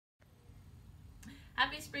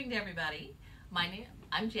Happy spring to everybody.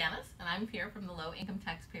 I'm Janice, and I'm here from the Low Income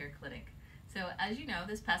Taxpayer Clinic. So as you know,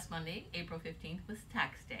 this past Monday, April 15th, was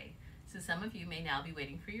tax day. So some of you may now be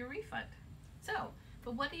waiting for your refund.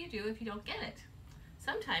 But what do you do if you don't get it?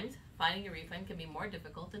 Sometimes finding a refund can be more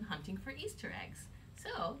difficult than hunting for Easter eggs.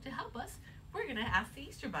 So to help us, we're gonna ask the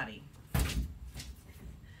Easter Bunny.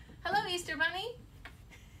 Hello, Easter Bunny.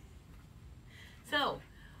 So,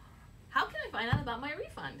 how can I find out about my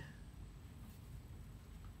refund?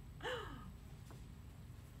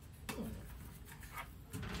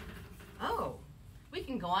 Oh, we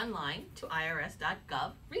can go online to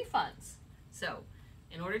irs.gov refunds. So,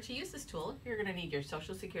 in order to use this tool, you're going to need your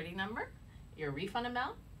social security number, your refund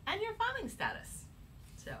amount, and your filing status.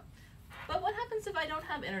 But what happens if I don't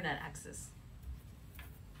have internet access?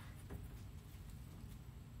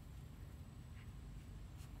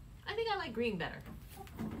 I think I like green better.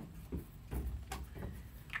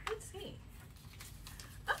 Let's see.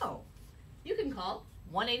 Oh, you can call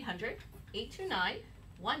 1-800-829-1954.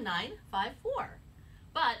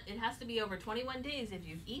 But it has to be over 21 days if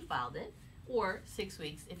you've e-filed it, or 6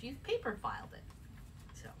 weeks if you've paper filed it.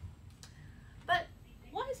 But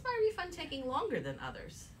why is my refund taking longer than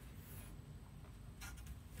others?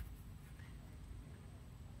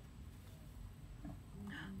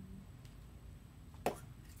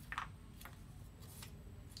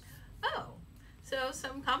 So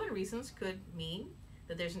some common reasons could mean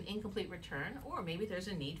that there's an incomplete return, or maybe there's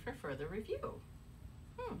a need for further review.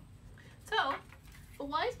 But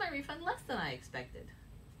why is my refund less than I expected?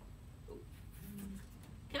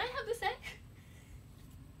 Can I have this egg?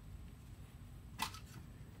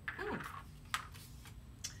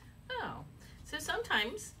 Oh, so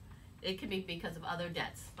sometimes it can be because of other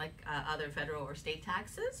debts, like other federal or state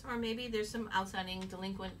taxes, or maybe there's some outstanding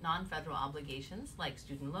delinquent non-federal obligations like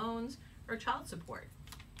student loans or child support.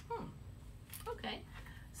 Okay.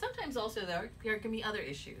 Sometimes also there can be other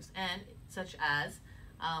issues, and such as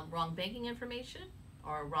wrong banking information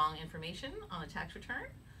or wrong information on a tax return,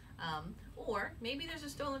 or maybe there's a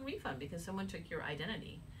stolen refund because someone took your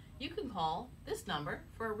identity. You can call this number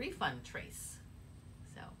for a refund trace.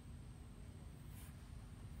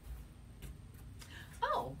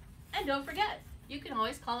 Oh, and don't forget, you can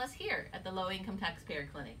always call us here at the Low Income Taxpayer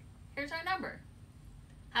Clinic. Here's our number.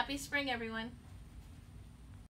 Happy spring, everyone.